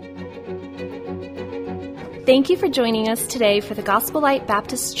Thank you for joining us today for the Gospel Light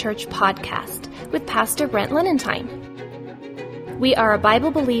Baptist Church podcast with Pastor Brent Lenentine. We are a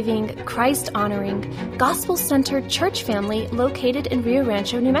Bible-believing, Christ-honoring, gospel-centered church family located in Rio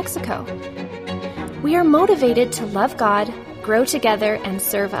Rancho, New Mexico. We are motivated to love God, grow together, and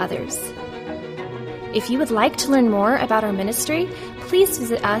serve others. If you would like to learn more about our ministry, please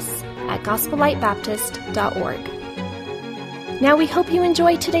visit us at gospellightbaptist.org. Now we hope you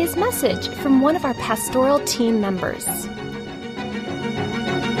enjoy today's message from one of our pastoral team members. All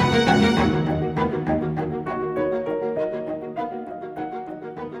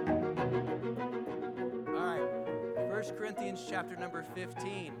right, 1 Corinthians chapter number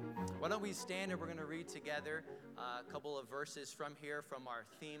 15. Why don't we stand and we're going to read together a couple of verses from here from our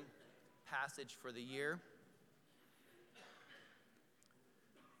theme passage for the year.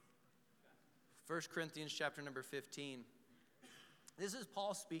 1 Corinthians chapter number 15. This is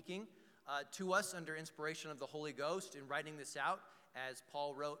Paul speaking to us under inspiration of the Holy Ghost in writing this out, as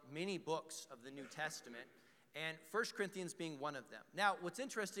Paul wrote many books of the New Testament, and 1 Corinthians being one of them. Now, what's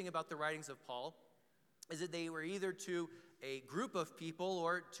interesting about the writings of Paul is that they were either to a group of people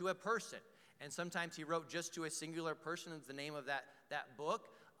or to a person, and sometimes he wrote just to a singular person as the name of that book,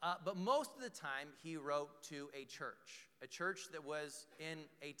 but most of the time he wrote to a church that was in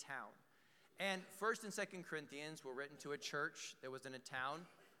a town. And 1st and 2nd Corinthians were written to a church that was in a town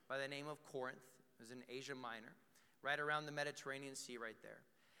by the name of Corinth. It was in Asia Minor, right around the Mediterranean Sea right there.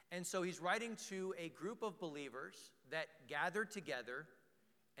 And so he's writing to a group of believers that gathered together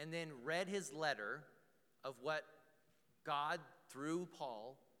and then read his letter of what God, through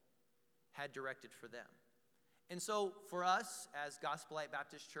Paul, had directed for them. And so for us as Gospel Light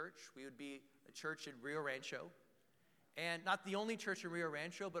Baptist Church, we would be a church in Rio Rancho. And not the only church in Rio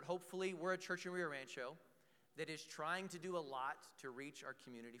Rancho, but hopefully we're a church in Rio Rancho that is trying to do a lot to reach our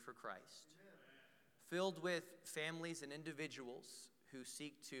community for Christ. Filled with families and individuals who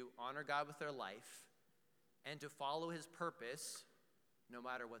seek to honor God with their life and to follow his purpose, no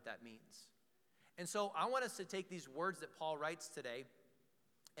matter what that means. And so I want us to take these words that Paul writes today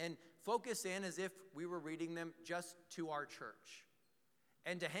and focus in as if we were reading them just to our church.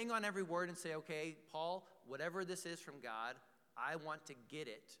 And to hang on every word and say, okay, Paul, whatever this is from God, I want to get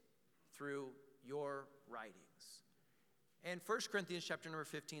it through your writings. And 1 Corinthians chapter number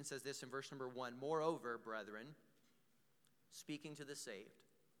 15 says this in verse number 1, "Moreover, brethren, speaking to the saved,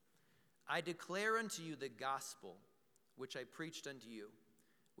 I declare unto you the gospel which I preached unto you,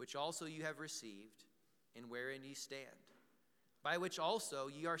 which also you have received, and wherein ye stand, by which also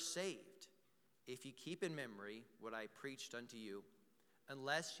ye are saved, if ye keep in memory what I preached unto you,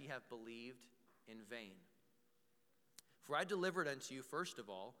 unless ye have believed in vain. For I delivered unto you first of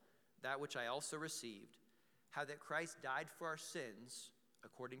all that which I also received, how that Christ died for our sins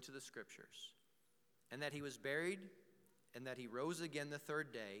according to the Scriptures, and that he was buried, and that he rose again the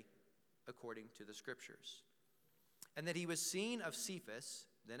third day according to the Scriptures, and that he was seen of Cephas,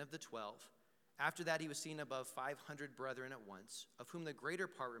 then of the 12. After that he was seen above 500 brethren at once, of whom the greater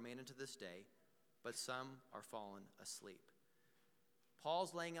part remain unto this day, but some are fallen asleep."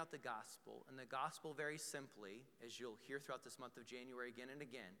 Paul's laying out the gospel, and the gospel very simply, as you'll hear throughout this month of January again and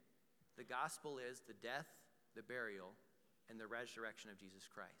again, the gospel is the death, the burial, and the resurrection of Jesus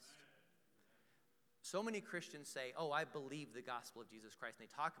Christ. So many Christians say, oh, I believe the gospel of Jesus Christ, and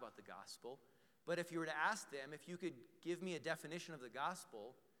they talk about the gospel, but if you were to ask them, if you could give me a definition of the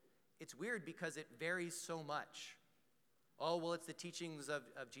gospel, it's weird because it varies so much. Oh, well, it's the teachings of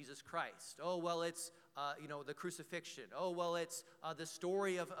Jesus Christ. Oh, well, it's, the crucifixion. Oh, well, it's the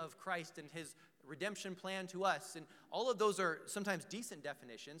story of Christ and his redemption plan to us. And all of those are sometimes decent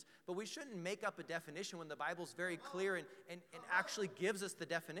definitions, but we shouldn't make up a definition when the Bible's very clear and actually gives us the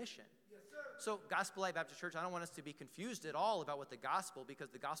definition. So, Gospel Light Baptist Church, I don't want us to be confused at all about what the gospel, because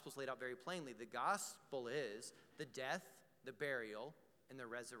the gospel's laid out very plainly. The gospel is the death, the burial, and the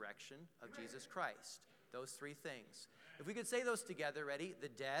resurrection of Jesus Christ. Those three things. If we could say those together, ready? The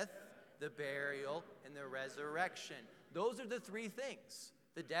death, the burial, and the resurrection. Those are the three things.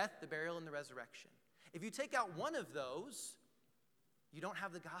 The death, the burial, and the resurrection. If you take out one of those, you don't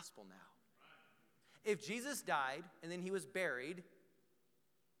have the gospel now. If Jesus died and then he was buried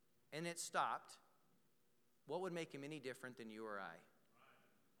and it stopped, what would make him any different than you or I?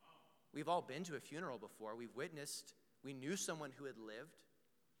 We've all been to a funeral before. We've witnessed, we knew someone who had lived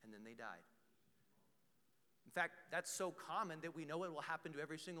and then they died. In fact, that's so common that we know it will happen to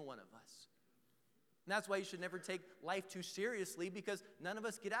every single one of us. And that's why you should never take life too seriously, because none of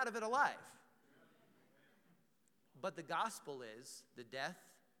us get out of it alive. But the gospel is the death,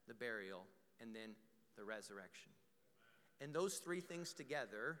 the burial, and then the resurrection. And those three things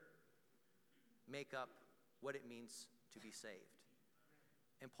together make up what it means to be saved.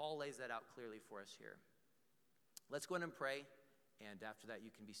 And Paul lays that out clearly for us here. Let's go ahead and pray, and after that you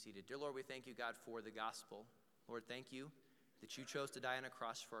can be seated. Dear Lord, we thank you, God, for the gospel. Lord, thank you that you chose to die on a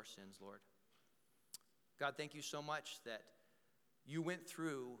cross for our sins, Lord. God, thank you so much that you went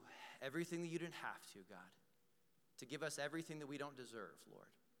through everything that you didn't have to, God, to give us everything that we don't deserve, Lord,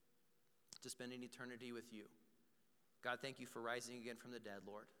 to spend an eternity with you. God, thank you for rising again from the dead,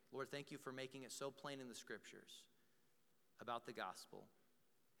 Lord. Lord, thank you for making it so plain in the scriptures about the gospel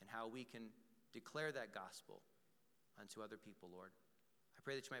and how we can declare that gospel unto other people, Lord. I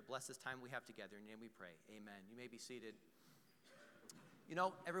pray that you might bless this time we have together. In your name we pray. Amen. You may be seated. You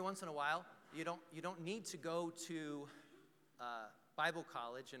know, every once in a while, you don't need to go to Bible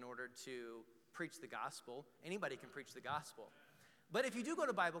college in order to preach the gospel. Anybody can preach the gospel. But if you do go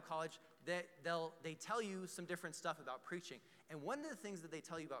to Bible college, they tell you some different stuff about preaching. And one of the things that they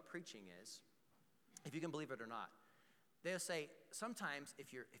tell you about preaching is, if you can believe it or not, they'll say sometimes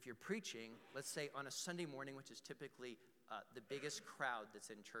if you're preaching, let's say on a Sunday morning, which is typically the biggest crowd that's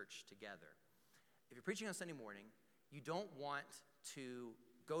in church together. If you're preaching on Sunday morning, you don't want to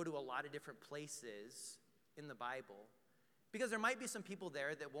go to a lot of different places in the Bible because there might be some people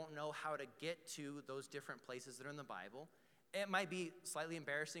there that won't know how to get to those different places that are in the Bible. It might be slightly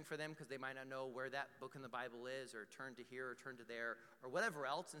embarrassing for them because they might not know where that book in the Bible is, or turn to here or turn to there or whatever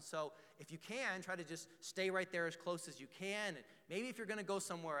else. And so if you can, try to just stay right there as close as you can. And maybe if you're going to go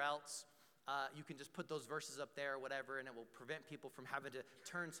somewhere else, you can just put those verses up there or whatever, and it will prevent people from having to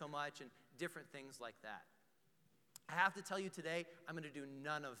turn so much and different things like that. I have to tell you today, I'm going to do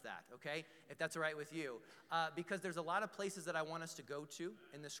none of that, okay, if that's all right with you, because there's a lot of places that I want us to go to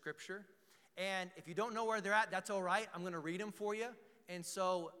in the scripture. And if you don't know where they're at, that's all right. I'm going to read them for you. And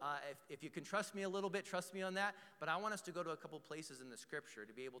so if you can trust me a little bit, trust me on that. But I want us to go to a couple places in the scripture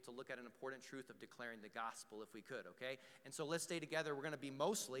to be able to look at an important truth of declaring the gospel if we could, okay? And so let's stay together. We're going to be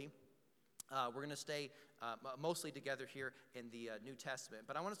mostly together here in the New Testament.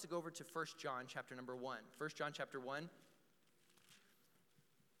 But I want us to go over to 1 John chapter number 1. 1 John chapter 1.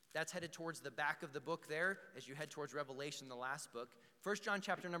 That's headed towards the back of the book there as you head towards Revelation, the last book. 1 John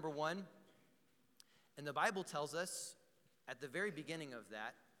chapter number 1. And the Bible tells us at the very beginning of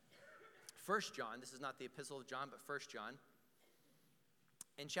that, 1 John, this is not the epistle of John, but 1 John.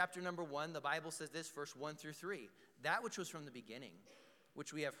 In chapter number 1, the Bible says this, verse 1 through 3. That which was from the beginning,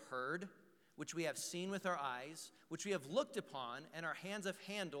 which we have heard, which we have seen with our eyes, which we have looked upon, and our hands have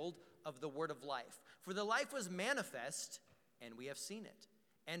handled of the word of life. For the life was manifest, and we have seen it,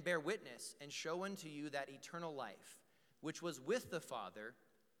 and bear witness, and show unto you that eternal life, which was with the Father,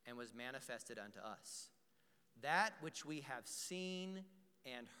 and was manifested unto us. That which we have seen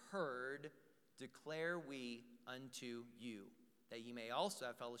and heard declare we unto you, that ye may also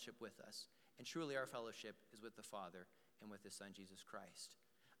have fellowship with us. And truly our fellowship is with the Father and with his Son, Jesus Christ.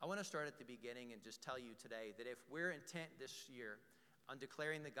 I want to start at the beginning and just tell you today that if we're intent this year on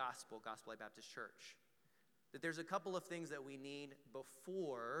declaring the gospel, Gospel Light Baptist Church, that there's a couple of things that we need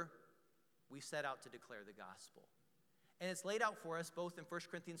before we set out to declare the gospel. And it's laid out for us both in 1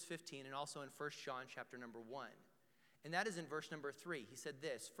 Corinthians 15 and also in 1 John chapter number 1. And that is in verse number 3. He said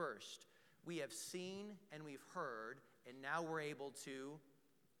this, first, we have seen and we've heard, and now we're able to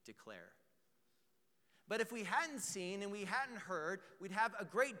declare. But if we hadn't seen and we hadn't heard, we'd have a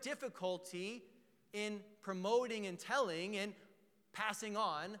great difficulty in promoting and telling and passing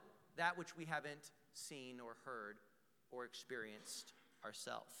on that which we haven't seen or heard or experienced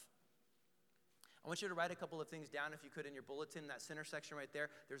ourselves. I want you to write a couple of things down, if you could, in your bulletin, in that center section right there.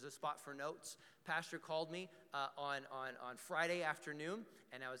 There's a spot for notes. Pastor called me on Friday afternoon,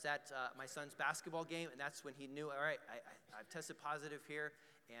 and I was at my son's basketball game, and that's when he knew, all right, I've tested positive here,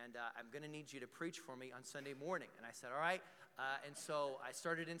 and I'm going to need you to preach for me on Sunday morning. And I said, all right. And so I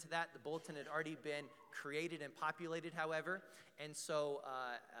started into that. The bulletin had already been created and populated, however. And so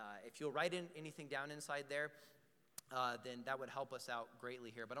if you'll write anything down inside there, then that would help us out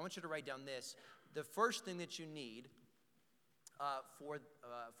greatly here. But I want you to write down this. The first thing that you need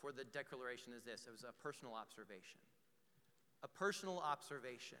for the declaration is this. It was a personal observation. A personal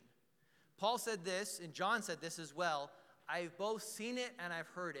observation. Paul said this, and John said this as well. I've both seen it and I've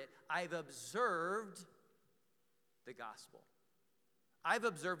heard it. I've observed the gospel. I've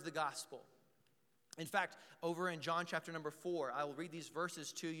observed the gospel. In fact, over in John chapter number 4, I will read these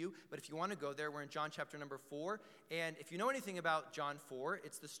verses to you, but if you want to go there, we're in John chapter number 4, and if you know anything about John 4,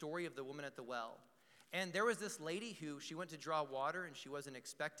 it's the story of the woman at the well. And there was this lady who, she went to draw water, and she wasn't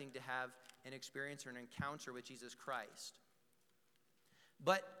expecting to have an experience or an encounter with Jesus Christ.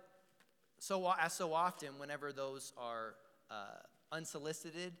 But so often, whenever those are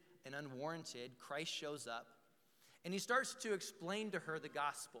unsolicited and unwarranted, Christ shows up, and he starts to explain to her the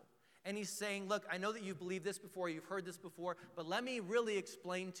gospel. And he's saying, look, I know that you've believed this before, you've heard this before, but let me really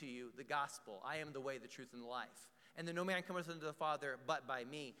explain to you the gospel. I am the way, the truth, and the life. And then no man cometh unto the Father but by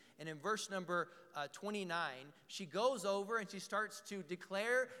me. And in verse number 29, she goes over and she starts to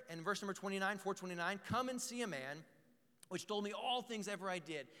declare, in verse number 29, 429, come and see a man which told me all things ever I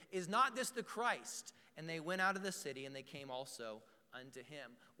did. Is not this the Christ? And they went out of the city, and they came also unto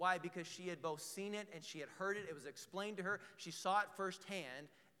him. Why? Because she had both seen it and she had heard it. It was explained to her. She saw it firsthand,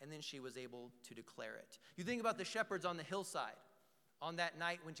 and then she was able to declare it. You think about the shepherds on the hillside on that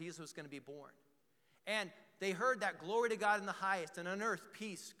night when Jesus was going to be born. And they heard that glory to God in the highest, and on earth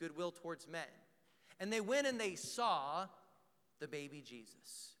peace, goodwill towards men. And they went and they saw the baby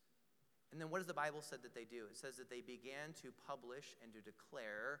Jesus. And then what does the Bible say that they do? It says that they began to publish and to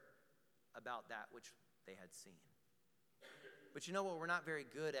declare about that which they had seen. But you know what? We're not very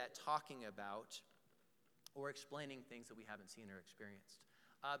good at talking about or explaining things that we haven't seen or experienced.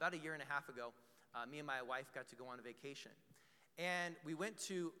 About a year and a half ago, me and my wife got to go on a vacation. And we went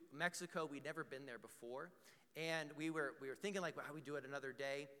to Mexico. We'd never been there before. And we were thinking, like, well, how we do it another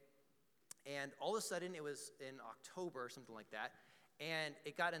day. And all of a sudden, it was in October or something like that. And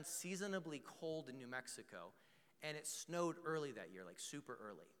it got unseasonably cold in New Mexico. And it snowed early that year, like super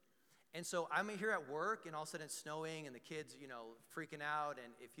early. And so I'm here at work, and all of a sudden it's snowing, and the kids, freaking out.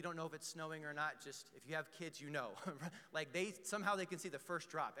 And if you don't know if it's snowing or not, just if you have kids, you know. Like somehow they can see the first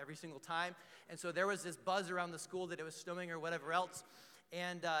drop every single time. And so there was this buzz around the school that it was snowing or whatever else.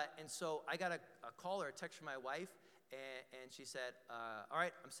 And so I got a call or a text from my wife, and she said, all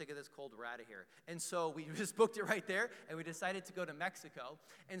right, I'm sick of this cold, we're out of here. And so we just booked it right there, and we decided to go to Mexico.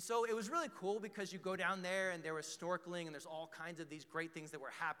 And so it was really cool because you go down there, and there was snorkeling, and there's all kinds of these great things that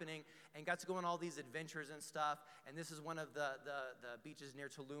were happening, and got to go on all these adventures and stuff. And this is one of the beaches near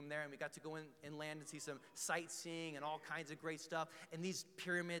Tulum there, and we got to go inland and see some sightseeing and all kinds of great stuff, and these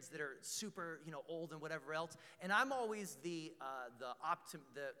pyramids that are super, old and whatever else. And I'm always the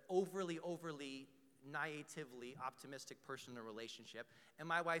overly naively optimistic person in a relationship, and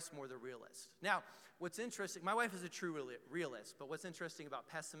my wife's more the realist. Now, what's interesting, my wife is a true realist, but what's interesting about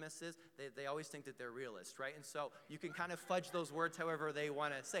pessimists is they always think that they're realists, right? And so you can kind of fudge those words however they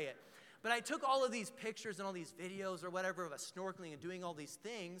want to say it. But I took all of these pictures and all these videos or whatever of us snorkeling and doing all these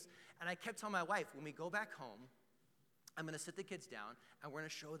things, and I kept telling my wife, when we go back home, I'm going to sit the kids down, and we're going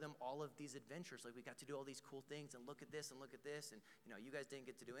to show them all of these adventures. Like, we got to do all these cool things, and look at this, and look at this, and, you guys didn't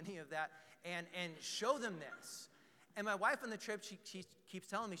get to do any of that, and show them this. And my wife on the trip, she keeps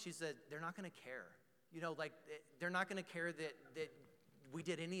telling me, she said, they're not going to care. They're not going to care that we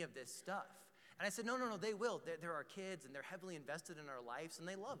did any of this stuff. And I said, no, they will. They're our kids, and they're heavily invested in our lives, and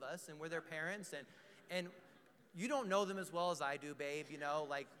they love us, and we're their parents, and you don't know them as well as I do, babe,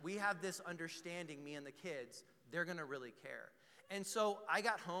 we have this understanding, me and the kids, they're going to really care. And so I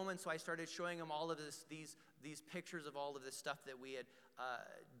got home, and so I started showing them all of these pictures of all of this stuff that we had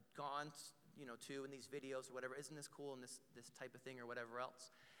gone to in these videos or whatever. Isn't this cool, and this type of thing or whatever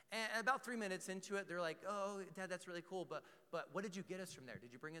else? And about 3 minutes into it, they're like, oh, Dad, that's really cool, but what did you get us from there?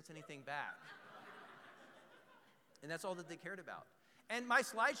 Did you bring us anything back? And that's all that they cared about. And my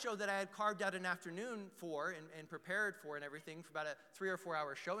slideshow that I had carved out an afternoon for and prepared for and everything for about a 3 or 4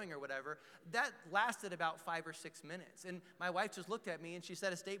 hour showing or whatever, that lasted about 5 or 6 minutes. And my wife just looked at me and she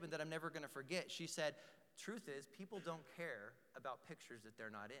said a statement that I'm never going to forget. She said, truth is, people don't care about pictures that they're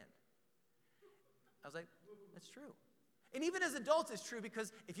not in. I was like, that's true. And even as adults, it's true,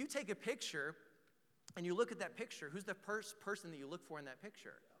 because if you take a picture and you look at that picture, who's the person that you look for in that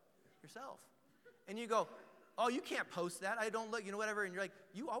picture? Yourself. And you go, oh, you can't post that. I don't look, whatever. And you're like,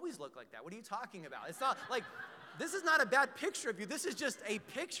 you always look like that. What are you talking about? It's not like, this is not a bad picture of you. This is just a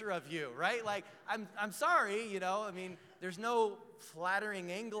picture of you, right? Like, I'm sorry, there's no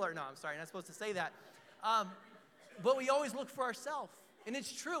flattering angle I'm sorry, I'm not supposed to say that. But we always look for ourselves. And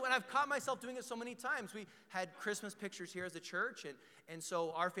it's true, and I've caught myself doing it so many times. We had Christmas pictures here as a church, and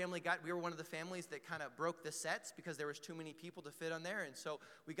so our family we were one of the families that kind of broke the sets because there was too many people to fit on there. And so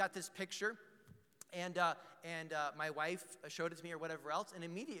we got this picture. And my wife showed it to me or whatever else, and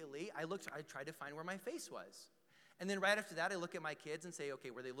immediately I tried to find where my face was. And then right after that, I look at my kids and say,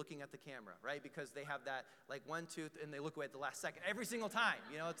 okay, were they looking at the camera, right? Because they have that, like, 1, 2, and they look away at the last second every single time.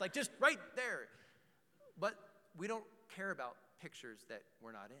 It's like just right there. But we don't care about pictures that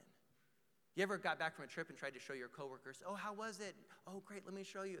we're not in. You ever got back from a trip and tried to show your coworkers, oh, how was it? Oh, great, let me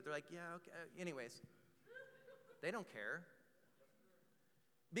show you. They're like, yeah, okay. Anyways, they don't care.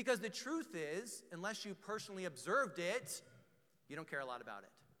 Because the truth is, unless you personally observed it, you don't care a lot about it.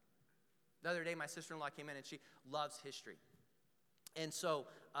 The other day, my sister-in-law came in, and she loves history. And so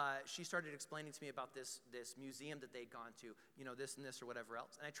she started explaining to me about this museum that they'd gone to, this and this or whatever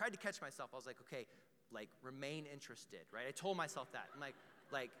else. And I tried to catch myself. I was like, okay, like remain interested, right? I told myself that. I'm like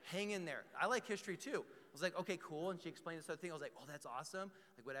hang in there. I like history too. I was like, okay, cool. And she explained this other thing. I was like, oh, that's awesome.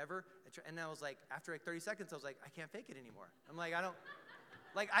 Like whatever. And then I was like, after like 30 seconds, I was like, I can't fake it anymore. I'm like,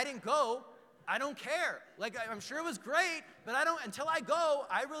 I didn't go. I don't care. Like I'm sure it was great, but until I go,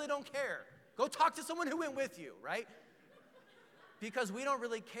 I really don't care. Go talk to someone who went with you, right? Because we don't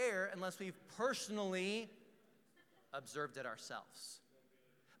really care unless we've personally observed it ourselves.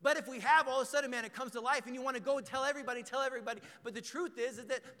 But if we have, all of a sudden, man, it comes to life and you want to go and tell everybody. But the truth is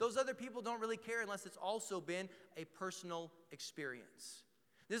that those other people don't really care unless it's also been a personal experience.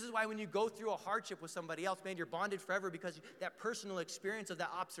 This is why when you go through a hardship with somebody else, man, you're bonded forever because that personal experience of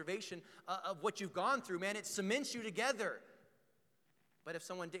that observation of what you've gone through, man, it cements you together. But if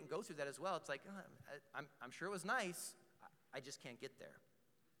someone didn't go through that as well, it's like, I'm sure it was nice. I just can't get there.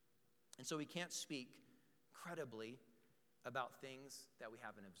 And so we can't speak credibly about things that we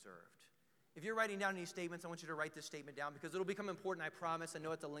haven't observed. If you're writing down any statements, I want you to write this statement down because it'll become important, I promise. I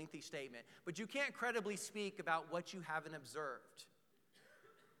know it's a lengthy statement. But you can't credibly speak about what you haven't observed.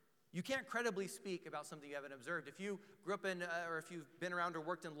 You can't credibly speak about something you haven't observed. If you grew up in, or if you've been around or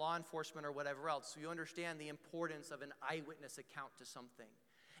worked in law enforcement or whatever else, you understand the importance of an eyewitness account to something.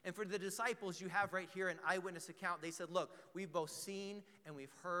 And for the disciples, you have right here an eyewitness account. They said, look, we've both seen and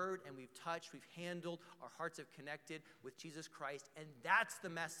we've heard and we've touched, we've handled, our hearts have connected with Jesus Christ. And that's the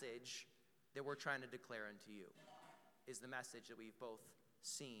message that we're trying to declare unto you, is the message that we've both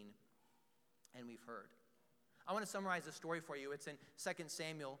seen and we've heard. I want to summarize the story for you. It's in 2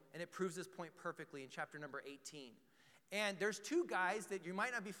 Samuel, and it proves this point perfectly in chapter number 18. And there's two guys that you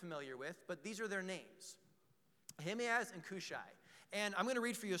might not be familiar with, but these are their names, Ahimaaz and Cushai. And I'm going to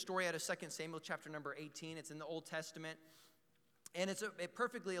read for you a story out of 2 Samuel chapter number 18. It's in the Old Testament. And it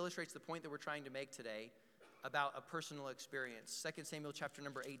perfectly illustrates the point that we're trying to make today about a personal experience. 2 Samuel chapter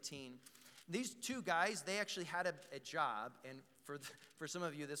number 18. These two guys, they actually had a job. And for some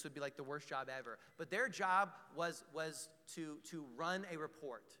of you, this would be like the worst job ever. But their job was to run a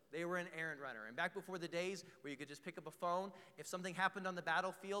report. They were an errand runner. And back before the days where you could just pick up a phone, if something happened on the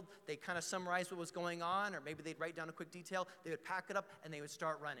battlefield, they'd kind of summarize what was going on, or maybe they'd write down a quick detail. They would pack it up, and they would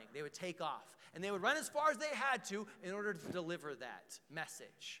start running. They would take off. And they would run as far as they had to in order to deliver that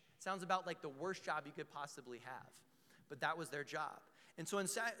message. Sounds about like the worst job you could possibly have. But that was their job. And so in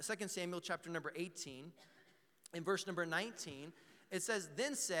 2 Samuel chapter number 18, in verse number 19, it says,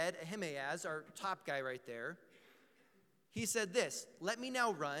 then said Ahimaaz, our top guy right there, he said this, let me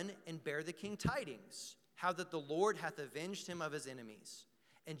now run and bear the king tidings, how that the Lord hath avenged him of his enemies.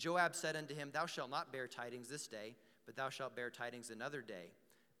 And Joab said unto him, thou shalt not bear tidings this day, but thou shalt bear tidings another day.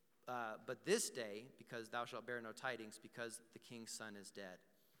 But this day, because thou shalt bear no tidings, because the king's son is dead.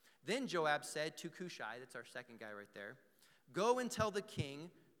 Then Joab said to Cushai, that's our second guy right there, go and tell the king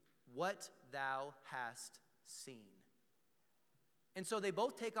what thou hast seen. And so they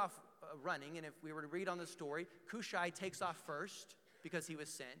both take off running, and if we were to read on the story, Cushai takes off first because he was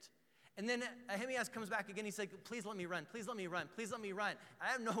sent. And then Ahimaaz comes back again. He's like, please let me run. Please let me run. Please let me run.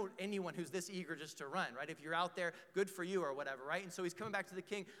 I don't know anyone who's this eager just to run, right? If you're out there, good for you or whatever, right? And so he's coming back to the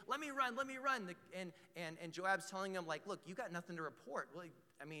king. Let me run. Let me run. And Joab's telling him, like, look, you got nothing to report. Well,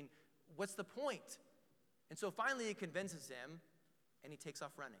 I mean, what's the point? And so finally he convinces him, and he takes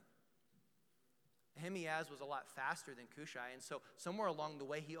off running. Ahimaaz was a lot faster than Cushai, and so somewhere along the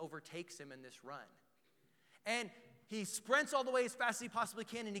way he overtakes him in this run. And he sprints all the way as fast as he possibly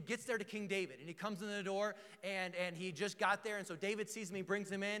can, and he gets there to King David. And he comes in the door, and he just got there. And so David sees him, he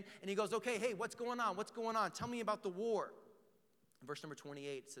brings him in, and he goes, okay, hey, what's going on? What's going on? Tell me about the war. In verse number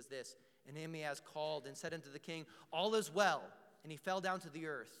 28 says this, and Ahimaaz called and said unto the king, all is well. And he fell down to the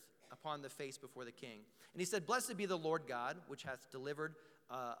earth upon the face before the king. And he said, blessed be the Lord God, which hath delivered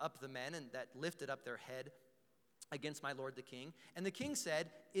up the men, and that lifted up their head against my lord the king. And the king said,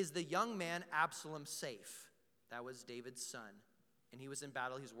 is the young man Absalom safe? That was David's son. And he was in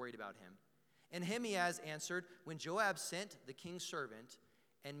battle. He was worried about him. And Ahimaaz answered, when Joab sent the king's servant,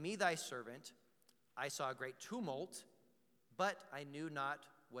 and me thy servant, I saw a great tumult, but I knew not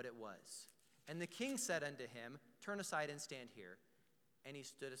what it was. And the king said unto him, turn aside and stand here. And he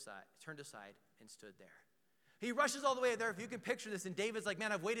turned aside and stood there. He rushes all the way there. If you can picture this, and David's like,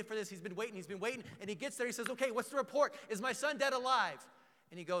 man, I've waited for this. He's been waiting. And he gets there. He says, okay, what's the report? Is my son dead alive?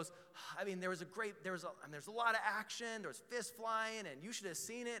 And he goes, I mean, there was a lot of action. There was fists flying, and you should have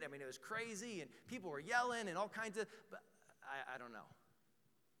seen it. I mean, it was crazy, and people were yelling and all kinds of, but I don't know.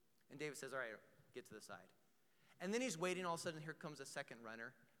 And David says, all right, get to the side. And then he's waiting. All of a sudden, here comes a second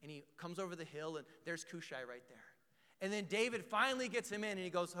runner, and he comes over the hill, and there's Cushai right there. And then David finally gets him in, and he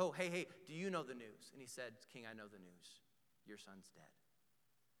goes, oh, hey, do you know the news? And he said, King, I know the news. Your son's dead.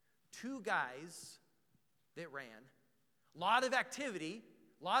 2 guys that ran, a lot of activity,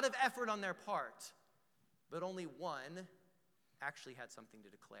 a lot of effort on their part, but only one actually had something to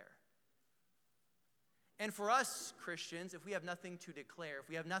declare. And for us Christians, if we have nothing to declare, if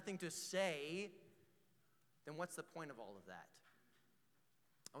we have nothing to say, then what's the point of all of that?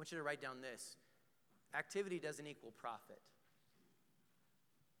 I want you to write down this. Activity doesn't equal profit.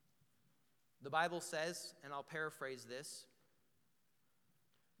 The Bible says, and I'll paraphrase this,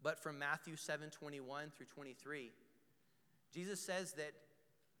 but from Matthew 7:21 through 23, Jesus says that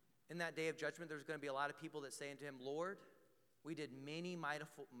in that day of judgment, there's going to be a lot of people that say unto him, Lord, we did many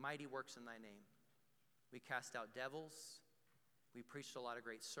mighty works in thy name. We cast out devils. We preached a lot of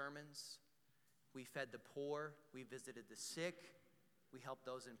great sermons. We fed the poor. We visited the sick. We helped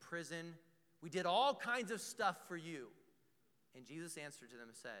those in prison. We did all kinds of stuff for you. And Jesus answered to them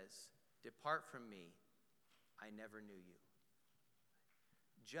and says, depart from me. I never knew you.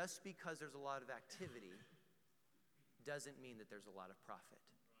 Just because there's a lot of activity doesn't mean that there's a lot of profit.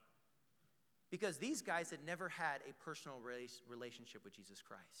 Because these guys had never had a personal relationship with Jesus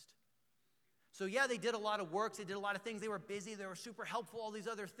Christ. So yeah, they did a lot of works, they did a lot of things, they were busy, they were super helpful, all these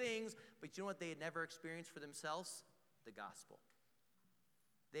other things, but you know what they had never experienced for themselves? The gospel.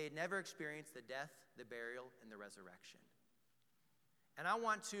 They had never experienced the death, the burial, and the resurrection. And I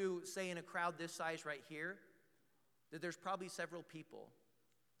want to say in a crowd this size right here, that there's probably several people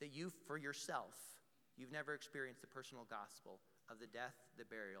that you, for yourself, you've never experienced the personal gospel of the death, the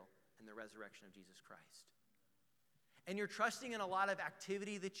burial, and the resurrection of Jesus Christ. And you're trusting in a lot of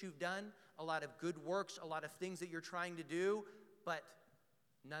activity that you've done, a lot of good works, a lot of things that you're trying to do, but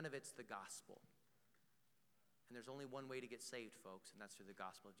none of it's the gospel. And there's only one way to get saved, folks, and that's through the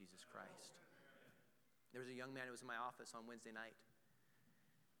gospel of Jesus Christ. There was a young man who was in my office on Wednesday night.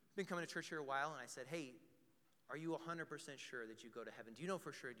 Been coming to church here a while, and I said, hey, are you 100% sure that you go to heaven? Do you know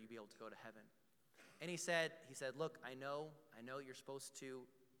for sure you'd be able to go to heaven? And he said, look, I know you're supposed to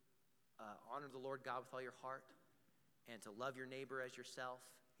honor the Lord God with all your heart and to love your neighbor as yourself.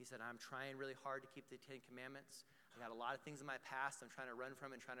 He said, I'm trying really hard to keep the 10 Commandments. I got a lot of things in my past I'm trying to run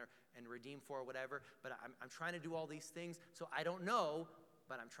from and redeem for or whatever, but I'm trying to do all these things, so I don't know,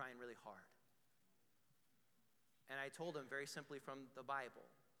 but I'm trying really hard. And I told him very simply from the Bible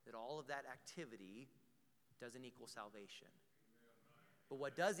that all of that activity doesn't equal salvation. But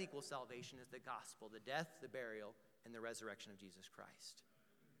what does equal salvation is the gospel, the death, the burial, and the resurrection of Jesus Christ.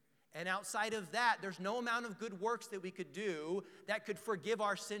 And outside of that, there's no amount of good works that we could do that could forgive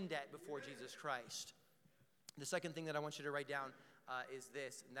our sin debt before Jesus Christ. The second thing that I want you to write down is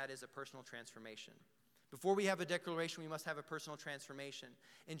this, and that is a personal transformation. Before we have a declaration, we must have a personal transformation.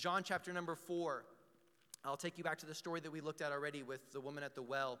 In John chapter number 4, I'll take you back to the story that we looked at already with the woman at the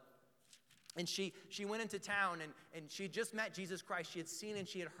well. And she went into town, and she had just met Jesus Christ. She had seen and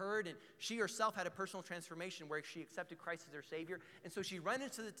she had heard, and she herself had a personal transformation where she accepted Christ as her Savior. And so she runs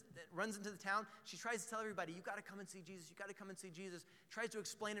into the town. She tries to tell everybody, you got to come and see Jesus. You got to come and see Jesus. Tries to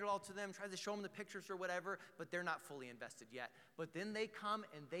explain it all to them, tries to show them the pictures or whatever, but they're not fully invested yet. But then they come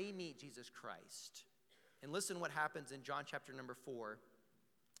and they meet Jesus Christ. And listen what happens in John chapter number 4.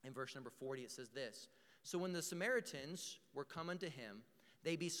 In verse number 40, it says this. So when the Samaritans were come unto him,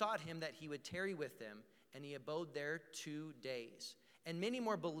 they besought him that he would tarry with them, and he abode there 2 days. And many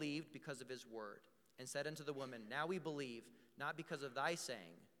more believed because of his word, and said unto the woman, now we believe, not because of thy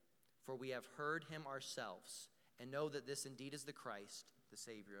saying, for we have heard him ourselves, and know that this indeed is the Christ, the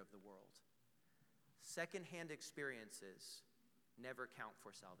Savior of the world. Secondhand experiences never count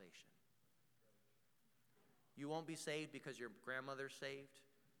for salvation. You won't be saved because your grandmother's saved.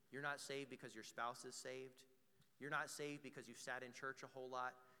 You're not saved because your spouse is saved. You're not saved because you've sat in church a whole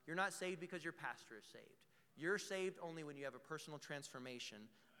lot. You're not saved because your pastor is saved. You're saved only when you have a personal transformation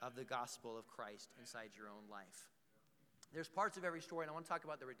of the gospel of Christ inside your own life. There's parts of every story, and I want to talk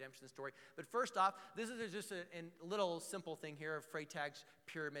about the redemption story. But first off, this is just a little simple thing here of Freytag's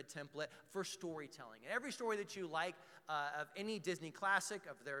pyramid template for storytelling. And every story that you like of any Disney classic,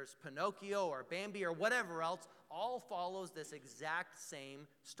 if there's Pinocchio or Bambi or whatever else, all follows this exact same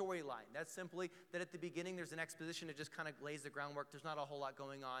storyline. That's simply that at the beginning there's an exposition that just kind of lays the groundwork. There's not a whole lot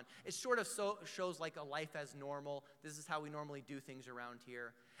going on. It sort of shows like a life as normal. This is how we normally do things around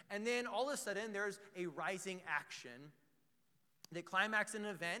here. And then all of a sudden there's a rising action that climaxes an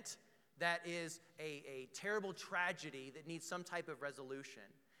event that is a terrible tragedy that needs some type of resolution.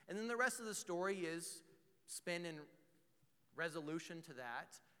 And then the rest of the story is spin and resolution to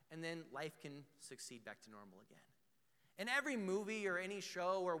that, and then life can succeed back to normal again. And every movie or any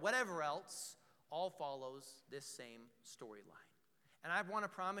show or whatever else all follows this same storyline. And I want to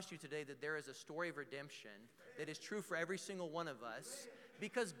promise you today that there is a story of redemption that is true for every single one of us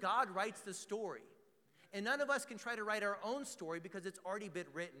because God writes the story. And none of us can try to write our own story because it's already been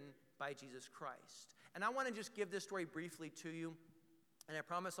written by Jesus Christ. And I want to just give this story briefly to you. And I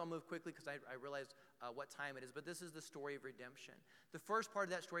promise I'll move quickly because I realize what time it is. But this is the story of redemption. The first part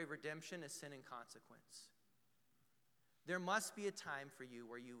of that story of redemption is sin and consequence. There must be a time for you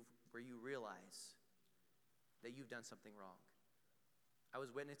where you realize that you've done something wrong. I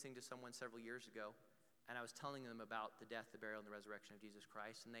was witnessing to someone several years ago, and I was telling them about the death, the burial, and the resurrection of Jesus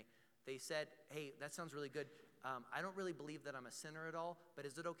Christ. And they said, hey, that sounds really good. I don't really believe that I'm a sinner at all, but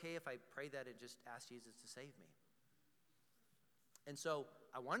is it okay if I pray that and just ask Jesus to save me? And so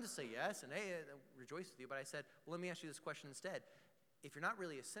I wanted to say yes, and hey, I rejoice with you, but I said, well, let me ask you this question instead. If you're not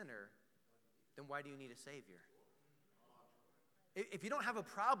really a sinner, then why do you need a Savior? If you don't have a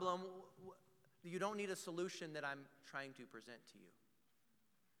problem, you don't need a solution that I'm trying to present to you.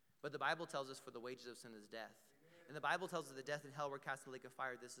 But the Bible tells us for the wages of sin is death. And the Bible tells us that death and hell were cast in the lake of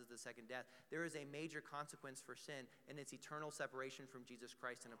fire. This is the second death. There is a major consequence for sin, and it's eternal separation from Jesus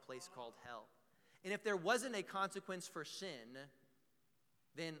Christ in a place called hell. And if there wasn't a consequence for sin,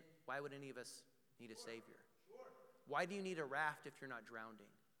 then why would any of us need a Savior? Why do you need a raft if you're not drowning?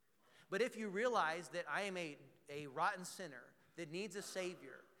 But if you realize that I am a rotten sinner that needs a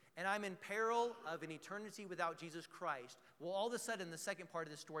Savior, and I'm in peril of an eternity without Jesus Christ, well, all of a sudden, the second part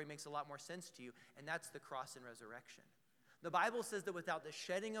of the story makes a lot more sense to you, and that's the cross and resurrection. The Bible says that without the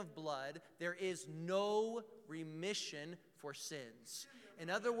shedding of blood, there is no remission for sins. In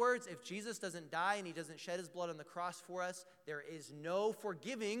other words, if Jesus doesn't die and he doesn't shed his blood on the cross for us, there is no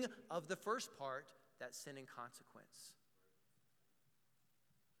forgiving of the first part, that sin and consequence.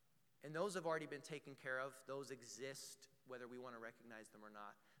 And those have already been taken care of. Those exist whether we want to recognize them or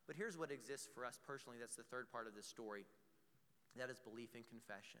not. But here's what exists for us personally. That's the third part of this story. That is belief and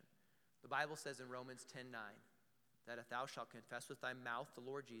confession. The Bible says in Romans 10:9 that if thou shalt confess with thy mouth the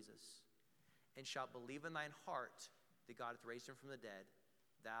Lord Jesus and shalt believe in thine heart that God hath raised him from the dead,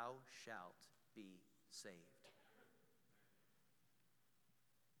 thou shalt be saved.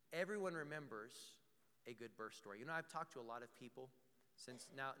 Everyone remembers a good birth story. You know, I've talked to a lot of people since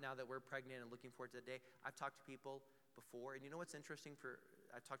now that we're pregnant and looking forward to the day. I've talked to people before, and you know what's interesting?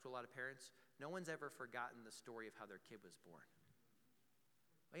 I've talked to a lot of parents. No one's ever forgotten the story of how their kid was born.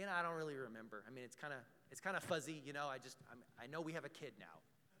 Well, you know, I don't really remember. I mean, it's kind of fuzzy. You know, I know we have a kid now.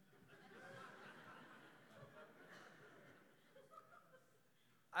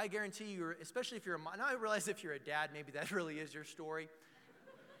 I guarantee you, especially if you're a mom. Now I realize if you're a dad, maybe that really is your story.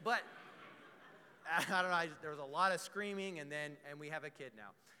 But I don't know. There was a lot of screaming, and we have a kid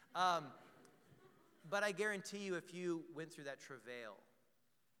now. But I guarantee you, if you went through that travail,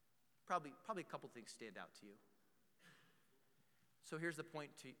 probably a couple things stand out to you. So here's the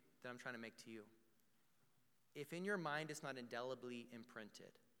point that I'm trying to make to you. If in your mind it's not indelibly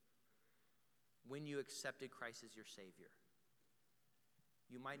imprinted, when you accepted Christ as your Savior,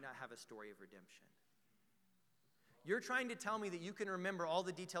 you might not have a story of redemption. You're trying to tell me that you can remember all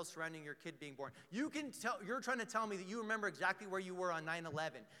the details surrounding your kid being born. You're trying to tell me that you remember exactly where you were on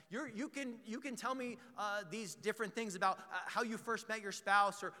 9/11. You can tell me these different things about how you first met your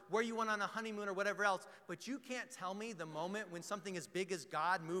spouse or where you went on a honeymoon or whatever else, but you can't tell me the moment when something as big as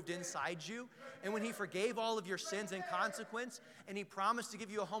God moved inside you and when he forgave all of your sins and consequence and he promised to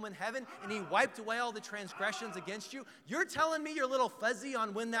give you a home in heaven and he wiped away all the transgressions against you. You're telling me you're a little fuzzy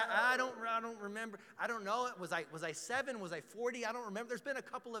on when that, I don't remember. I don't know. Was I 7? Was I 40? I don't remember. There's been a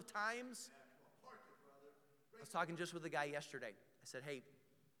couple of times. I was talking just with a guy yesterday. I said, hey,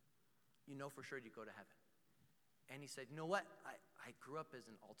 you know for sure you go to heaven. And he said, you know what? I grew up as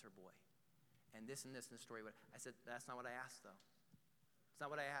an altar boy. And this and the story. I said, that's not what I asked, though. It's not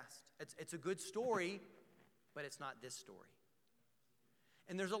what I asked. It's a good story, but it's not this story.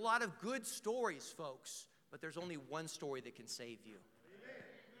 And there's a lot of good stories, folks, but there's only one story that can save you.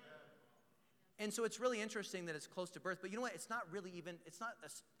 And so it's really interesting that it's close to birth. But you know what? It's not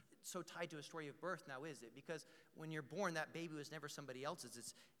so tied to a story of birth now, is it? Because when you're born, that baby was never somebody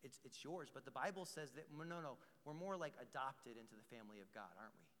else's. It's yours. But the Bible says that, no, we're more like adopted into the family of God,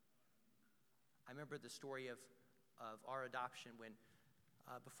 aren't we? I remember the story of our adoption when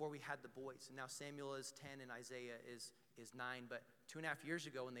before we had the boys. And now Samuel is 10 and Isaiah is 9. But 2.5 years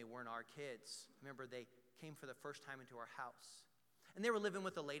ago when they weren't our kids, I remember they came for the first time into our house. And they were living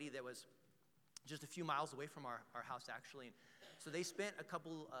with a lady that was just a few miles away from our house, actually. And so they spent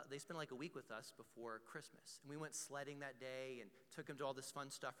like a week with us before Christmas. And we went sledding that day and took them to all this fun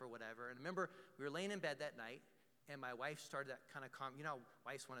stuff or whatever. And I remember we were laying in bed that night, And my wife started that kind of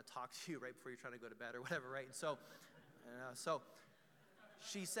wives want to talk to you right before you're trying to go to bed or whatever, right? And so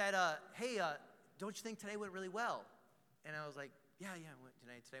she said, hey, don't you think today went really well? And I was like, yeah,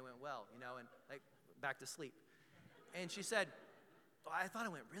 today went well, and like back to sleep. And she said, oh, I thought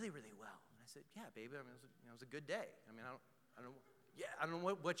it went really, really well. And I said, yeah, baby, I mean, it was a good day. I mean, I don't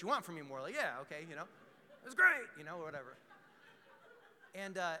know what you want from me more. Like, yeah, okay, it was great, or whatever.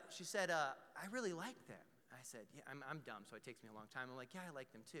 And she said, I really like them. I said, yeah, I'm dumb, so it takes me a long time. I'm like, yeah, I like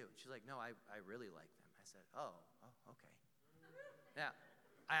them too. And she's like, no, I really like them. I said, oh, okay. Yeah,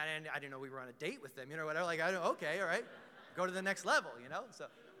 I didn't know we were on a date with them, whatever. Like, okay, all right, go to the next level,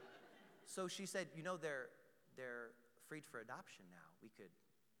 So she said, they're freed for adoption now.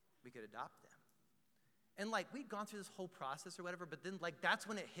 We could adopt them. And like we'd gone through this whole process or whatever, but then like that's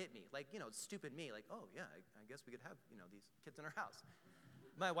when it hit me. Like, stupid me. Like, oh yeah, I guess we could have these kids in our house.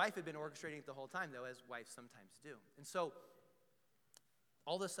 My wife had been orchestrating it the whole time, though, as wives sometimes do. And so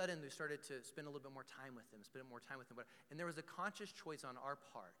all of a sudden, we started to spend a little bit more time with them, And there was a conscious choice on our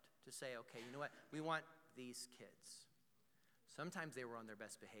part to say, okay, you know what? We want these kids. Sometimes they were on their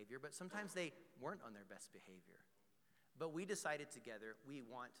best behavior, but sometimes they weren't on their best behavior. But we decided together, we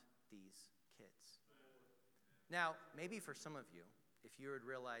want these kids. Now, maybe for some of you, if you had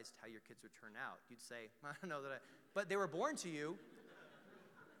realized how your kids would turn out, you'd say, I don't know but they were born to you,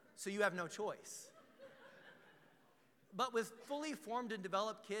 so you have no choice. But with fully formed and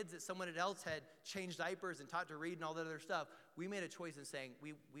developed kids that someone else had changed diapers and taught to read and all that other stuff, we made a choice in saying,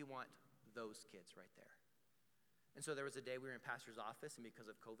 we want those kids right there. And so there was a day we were in pastor's office, and because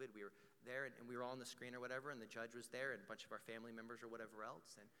of COVID, we were there, and we were all on the screen or whatever, and the judge was there, and a bunch of our family members or whatever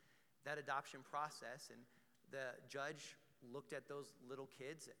else, and that adoption process, and the judge looked at those little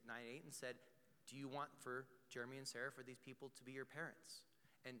kids at 9, 8 and said, do you want for Jeremy and Sarah, for these people to be your parents?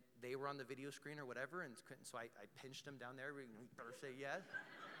 And they were on the video screen or whatever, and so I pinched them down there. We better say yes.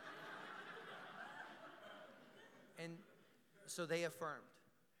 And so they affirmed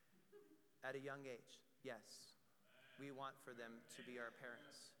at a young age, yes, we want for them to be our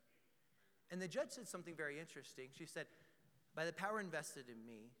parents. And the judge said something very interesting. She said, by the power invested in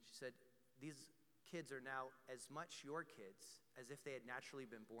me, she said, these kids are now as much your kids as if they had naturally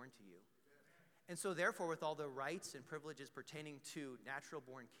been born to you. And so therefore, with all the rights and privileges pertaining to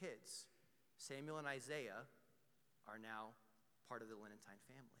natural-born kids, Samuel and Isaiah are now part of the Lenentine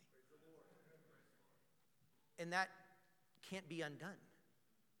family. And that can't be undone.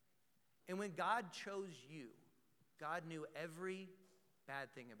 And when God chose you, God knew every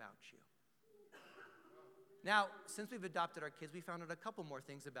bad thing about you. Now, since we've adopted our kids, we found out a couple more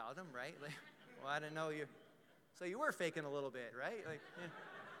things about them, right? Like, well, I didn't know you. So you were faking a little bit, right? Like, yeah.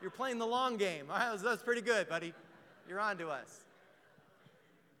 You're playing the long game. All right, that's pretty good, buddy. You're on to us.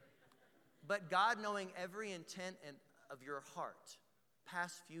 But God, knowing every intent of your heart,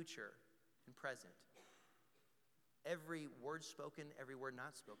 past, future, and present, every word spoken, every word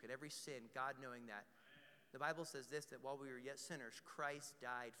not spoken, every sin, God knowing that, the Bible says this, that while we were yet sinners, Christ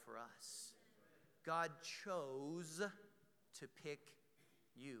died for us. God chose to pick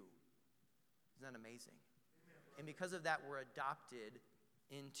you. Isn't that amazing? And because of that, we're adopted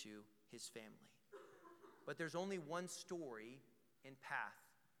into his family. But there's only one story and path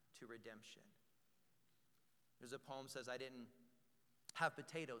to redemption. There's a poem that says, I didn't have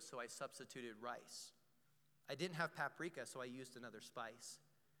potatoes, so I substituted rice. I didn't have paprika, so I used another spice.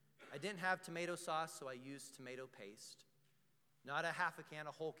 I didn't have tomato sauce, so I used tomato paste. Not a half a can,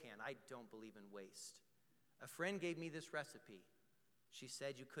 a whole can. I don't believe in waste. A friend gave me this recipe. She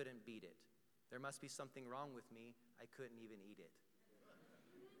said you couldn't beat it. There must be something wrong with me. I couldn't even eat it.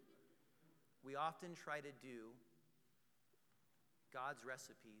 We often try to do God's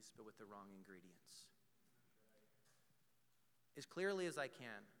recipes, but with the wrong ingredients. As clearly as I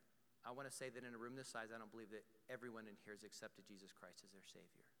can, I want to say that in a room this size, I don't believe that everyone in here has accepted Jesus Christ as their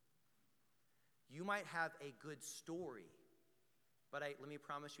Savior. You might have a good story, but let me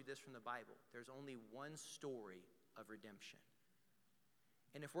promise you this from the Bible. There's only one story of redemption.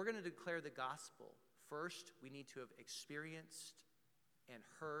 And if we're going to declare the gospel, first we need to have experienced and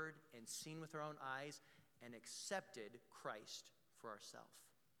heard and seen with our own eyes and accepted Christ for ourselves.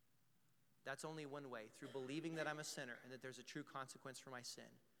 That's only one way, through believing that I'm a sinner and that there's a true consequence for my sin.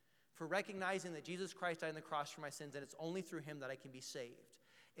 For recognizing that Jesus Christ died on the cross for my sins, and it's only through him that I can be saved.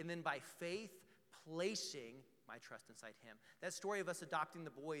 And then by faith, placing my trust inside him. That story of us adopting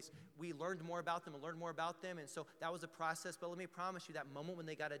the boys, we learned more about them, and so that was a process. But let me promise you, that moment when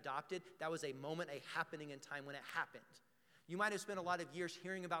they got adopted, that was a moment, a happening in time when it happened. You might have spent a lot of years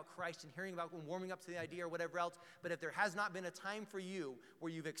hearing about Christ and hearing about and warming up to the idea or whatever else, but if there has not been a time for you where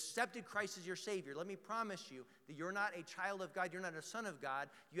you've accepted Christ as your Savior, let me promise you that you're not a child of God, you're not a son of God,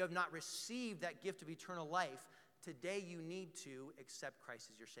 you have not received that gift of eternal life. Today you need to accept Christ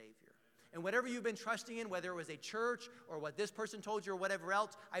as your Savior. And whatever you've been trusting in, whether it was a church or what this person told you or whatever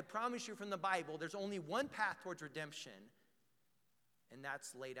else, I promise you from the Bible, there's only one path towards redemption, and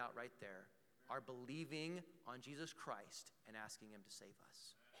that's laid out right there. Are believing on Jesus Christ and asking him to save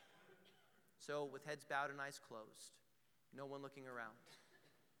us. So with heads bowed and eyes closed, no one looking around,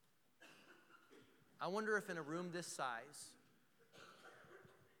 I wonder if in a room this size,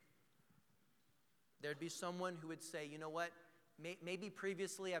 there'd be someone who would say, you know what, maybe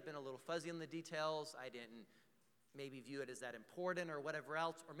previously I've been a little fuzzy on the details, I didn't maybe view it as that important or whatever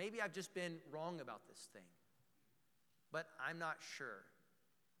else, or maybe I've just been wrong about this thing. But I'm not sure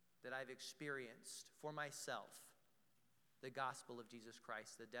that I've experienced for myself the gospel of Jesus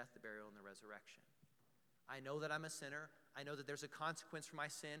Christ, the death, the burial, and the resurrection. I know that I'm a sinner. I know that there's a consequence for my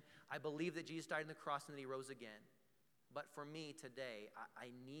sin. I believe that Jesus died on the cross and that he rose again. But for me today, I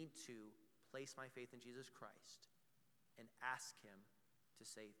need to place my faith in Jesus Christ and ask him to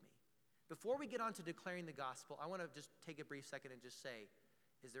save me. Before we get on to declaring the gospel, I want to just take a brief second and just say,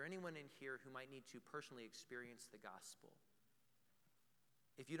 is there anyone in here who might need to personally experience the gospel?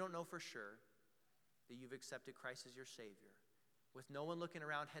 If you don't know for sure that you've accepted Christ as your Savior, with no one looking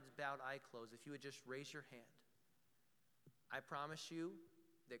around, heads bowed, eye closed, if you would just raise your hand, I promise you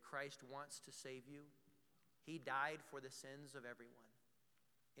that Christ wants to save you. He died for the sins of everyone.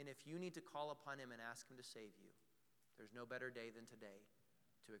 And if you need to call upon him and ask him to save you, there's no better day than today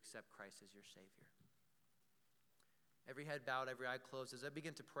to accept Christ as your Savior. Every head bowed, every eye closed. As I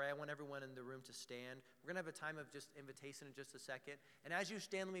begin to pray, I want everyone in the room to stand. We're going to have a time of just invitation in just a second. And as you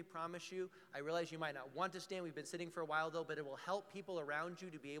stand, let me promise you, I realize you might not want to stand. We've been sitting for a while, though, but it will help people around you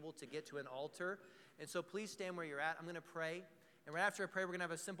to be able to get to an altar. And so please stand where you're at. I'm going to pray. And right after I pray, we're going to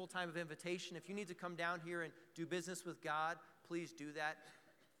have a simple time of invitation. If you need to come down here and do business with God, please do that.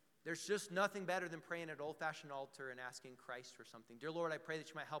 There's just nothing better than praying at an old-fashioned altar and asking Christ for something. Dear Lord, I pray that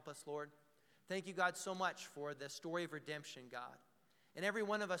you might help us, Lord. Thank you, God, so much for the story of redemption, God. And every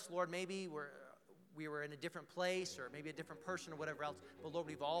one of us, Lord, maybe we were in a different place or maybe a different person or whatever else, but Lord,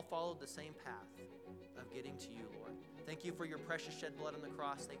 we've all followed the same path of getting to you, Lord. Thank you for your precious shed blood on the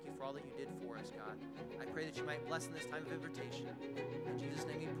cross. Thank you for all that you did for us, God. I pray that you might bless in this time of invitation. In Jesus'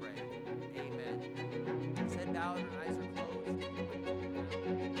 name we pray. Amen. Head bowed and eyes are closed.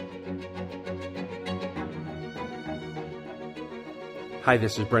 Hi,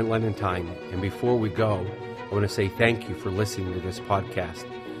 this is Brent Lenentine, and before we go, I want to say thank you for listening to this podcast.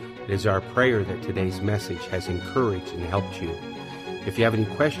 It is our prayer that today's message has encouraged and helped you. If you have any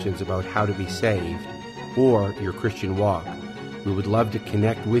questions about how to be saved or your Christian walk, we would love to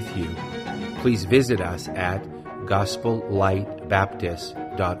connect with you. Please visit us at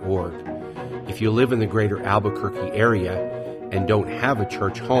gospellightbaptist.org. If you live in the greater Albuquerque area and don't have a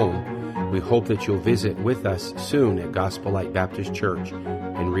church home, we hope that you'll visit with us soon at Gospel Light Baptist Church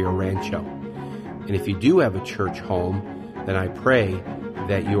in Rio Rancho. And if you do have a church home, then I pray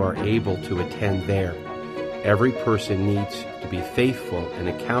that you are able to attend there. Every person needs to be faithful and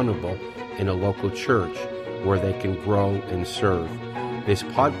accountable in a local church where they can grow and serve. This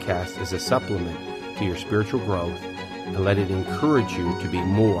podcast is a supplement to your spiritual growth, and let it encourage you to be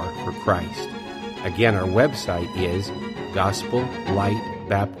more for Christ. Again, our website is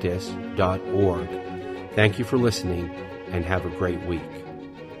gospellightbaptist.org. Thank you for listening, and have a great week.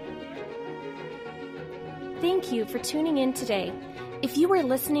 Thank you for tuning in today. If you are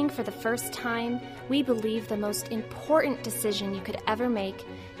listening for the first time, we believe the most important decision you could ever make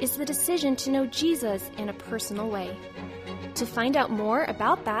is the decision to know Jesus in a personal way. To find out more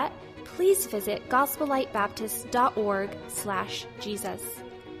about that, please visit gospellightbaptist.org/Jesus.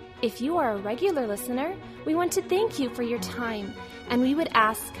 If you are a regular listener, we want to thank you for your time, and we would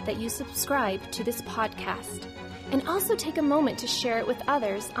ask that you subscribe to this podcast and also take a moment to share it with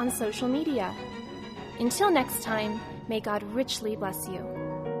others on social media. Until next time, may God richly bless you.